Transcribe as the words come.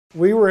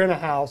We were in a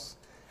house.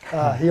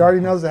 He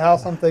already knows the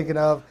house I'm thinking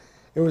of.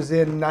 It was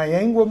in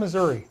Niangua,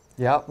 Missouri.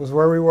 Yep. Was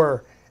where we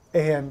were.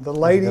 And the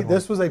lady,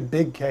 this was a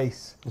big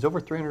case. It was over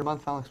 $300 a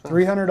month final expense.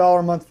 $300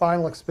 a month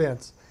final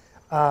expense.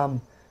 The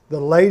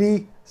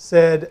lady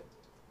said,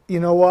 you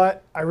know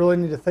what, I really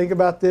need to think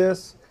about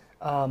this.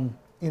 I'll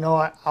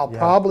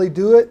probably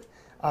do it.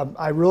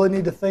 I really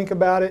need to think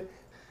about it.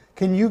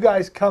 Can you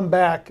guys come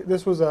back?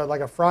 This was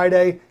like a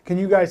Friday. Can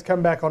you guys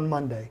come back on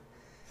Monday?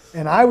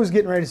 And I was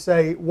getting ready to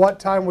say, what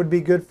time would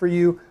be good for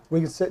you? We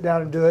can sit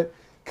down and do it.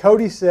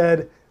 Cody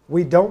said,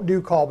 we don't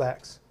do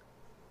callbacks.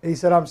 He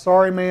said, I'm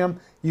sorry, ma'am.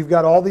 You've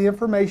got all the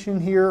information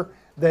here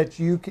that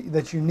you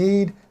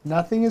need.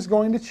 Nothing is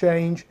going to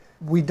change.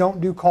 We don't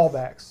do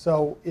callbacks.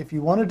 So if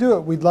you want to do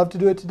it, we'd love to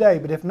do it today.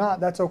 But if not,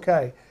 that's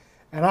okay.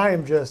 And I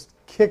am just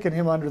kicking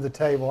him under the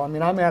table. I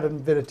mean, I'm at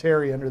a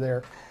Terry under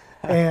there.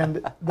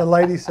 And the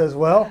lady says,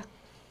 well,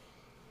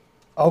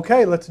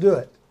 okay, let's do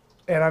it.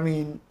 And I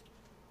mean,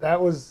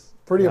 that was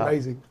pretty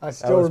amazing. I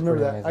still remember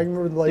that. Amazing. I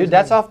remember the lady. Dude,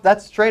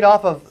 that's straight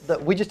off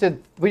of we just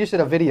did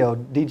a video.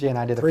 DJ and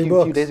I did a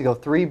few days ago.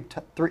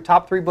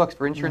 Top three books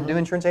for new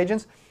insurance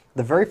agents.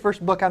 The very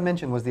first book I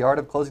mentioned was The Art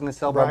of Closing the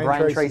Sale by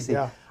Brian Tracy.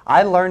 Yeah.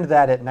 I learned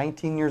that at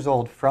 19 years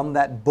old from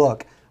that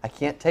book. I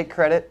can't take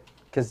credit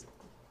because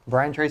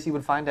Brian Tracy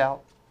would find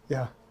out.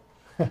 Yeah.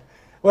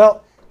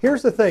 Well,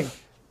 here's the thing.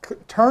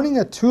 Turning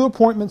a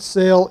 2-appointment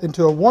sale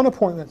into a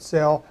 1-appointment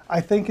sale, I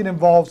think it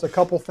involves a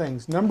couple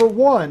things. Number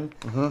one,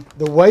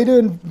 the way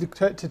to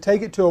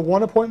take it to a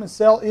 1-appointment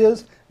sale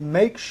is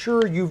make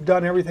sure you've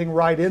done everything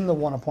right in the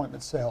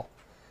 1-appointment sale.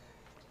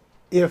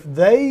 If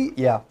they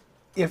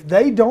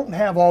don't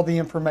have all the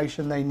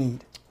information they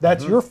need,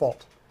 that's your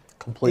fault.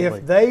 Completely.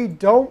 If they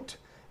don't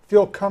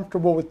feel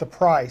comfortable with the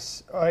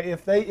price,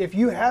 if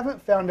you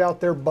haven't found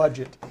out their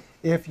budget,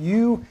 if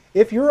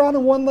you're on a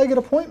one-legged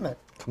appointment,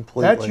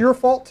 completely, that's your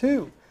fault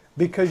too,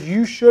 because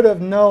you should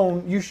have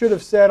known. You should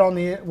have said on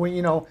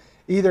the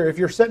either if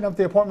you're setting up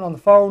the appointment on the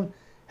phone,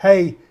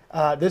 hey,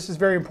 this is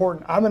very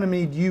important. I'm going to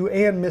need you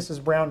and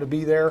Mrs. Brown to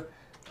be there.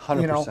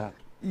 100%.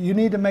 You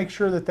need to make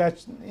sure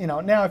that's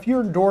Now, if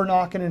you're door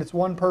knocking and it's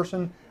one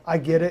person, I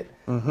get it,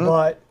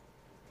 but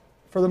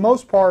for the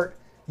most part,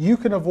 you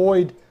can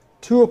avoid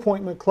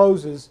 2-appointment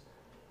closes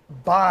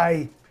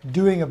by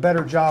doing a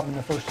better job in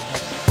the first appointment.